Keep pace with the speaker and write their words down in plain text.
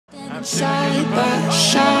Side by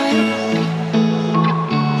side.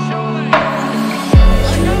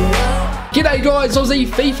 G'day guys, Aussie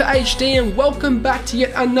FIFA HD, and welcome back to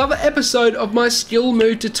yet another episode of my skill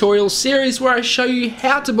move tutorial series where I show you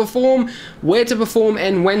how to perform, where to perform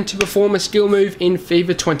and when to perform a skill move in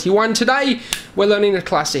FIFA 21. Today we're learning a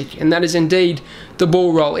classic, and that is indeed the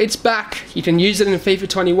ball roll. It's back, you can use it in FIFA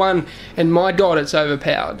 21, and my god, it's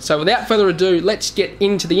overpowered. So without further ado, let's get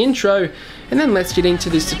into the intro and then let's get into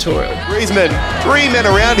this tutorial. Griezmann, three men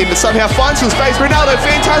around him, but somehow finds some space. Ronaldo,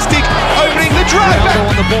 fantastic, opening the drive back. Ronaldo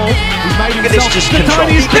on the ball. He's made Look at this, just control.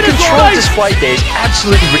 The control displayed there is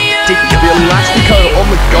absolutely ridiculous. The Elastico on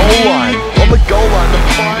the goal line. On the goal line, the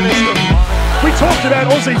finest of... We talked about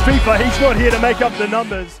Aussie FIFA. He's not here to make up the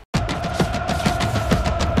numbers.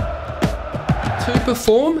 To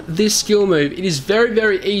perform this skill move, it is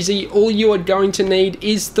very easy. All you are going to need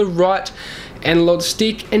is the right analog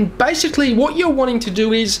stick, and basically what you're wanting to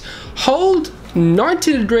do is hold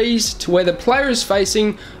 90 degrees to where the player is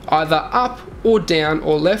facing, either up or down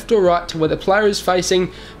or left or right to where the player is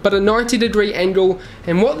facing, but a 90-degree angle.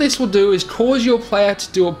 And what this will do is cause your player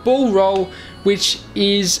to do a ball roll, which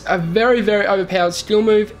is a very overpowered skill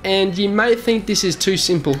move. And you may think this is too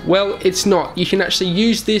simple. Well, it's not. You can actually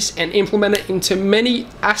use this and implement it into many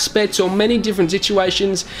aspects or many different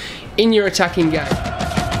situations in your attacking game.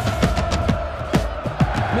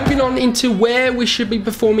 Moving on into where we should be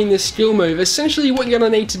performing this skill move. Essentially what you're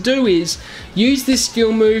going to need to do is use this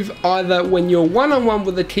skill move either when you're one-on-one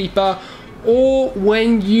with the keeper or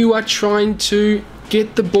when you are trying to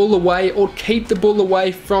get the ball away or keep the ball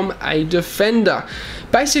away from a defender.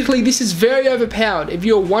 Basically this is very overpowered if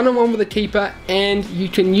you're one-on-one with a keeper, and you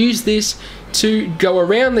can use this to go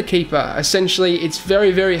around the keeper. Essentially it's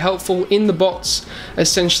very helpful in the box,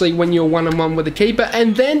 essentially when you're one-on-one with the keeper.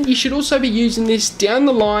 And then you should also be using this down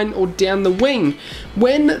the line or down the wing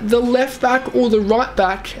when the left back or the right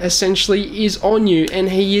back essentially is on you and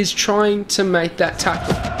he is trying to make that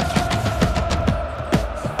tackle.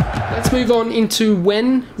 Let's move on into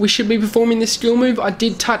when we should be performing this skill move. I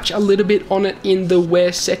did touch a little bit on it in the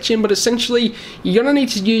where section, but essentially you're going to need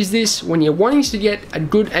to use this when you're wanting to get a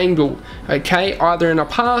good angle, okay, either in a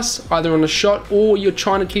pass, either on a shot, or you're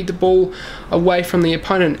trying to keep the ball away from the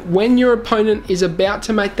opponent. When your opponent is about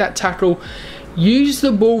to make that tackle, use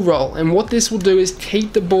the ball roll, and what this will do is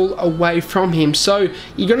keep the ball away from him. So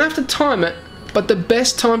you're going to have to time it, but the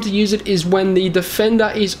best time to use it is when the defender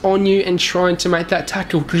is on you and trying to make that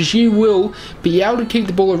tackle, because you will be able to keep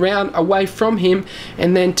the ball around away from him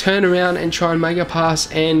and then turn around and try and make a pass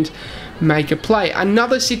and make a play.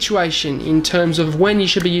 Another situation in terms of when you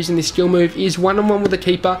should be using this skill move is one-on-one with the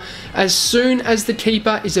keeper. As soon as the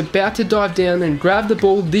keeper is about to dive down and grab the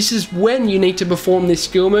ball, this is when you need to perform this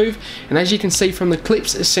skill move. And as you can see from the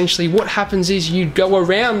clips, essentially what happens is you go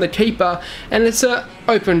around the keeper and it's an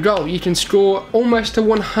open goal. You can score almost a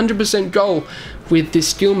 100% goal with this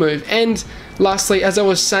skill move. And lastly, as I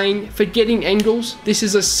was saying, for getting angles, this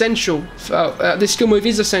is essential. This skill move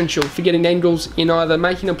is essential for getting angles in either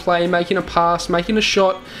making a play, making a pass, making a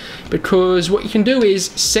shot, because what you can do is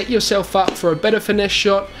set yourself up for a better finesse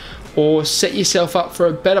shot, or set yourself up for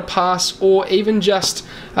a better pass, or even just,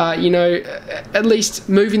 at least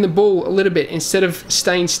moving the ball a little bit instead of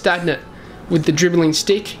staying stagnant with the dribbling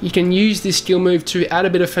stick. You can use this skill move to add a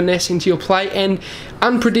bit of finesse into your play and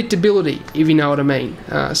unpredictability, if you know what I mean.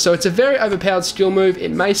 So it's a very overpowered skill move.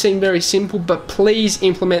 It may seem very simple, but please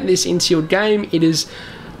implement this into your game. It is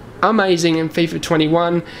amazing in FIFA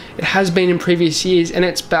 21. It has been in previous years, and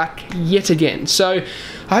it's back yet again. So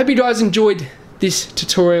I hope you guys enjoyed this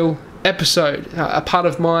tutorial episode, a part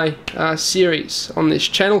of my series on this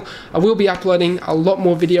channel. I will be uploading a lot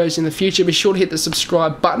more videos in the future. Be sure to hit the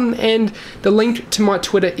subscribe button, and the link to my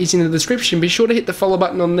Twitter is in the description. Be sure to hit the follow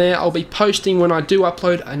button on there. I'll be posting when I do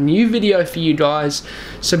upload a new video for you guys,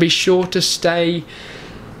 so be sure to stay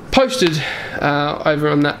posted over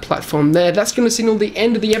on that platform there. That's going to signal the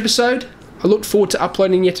end of the episode. I look forward to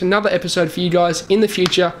uploading yet another episode for you guys in the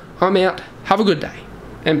future. I'm out. Have a good day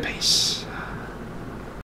and peace.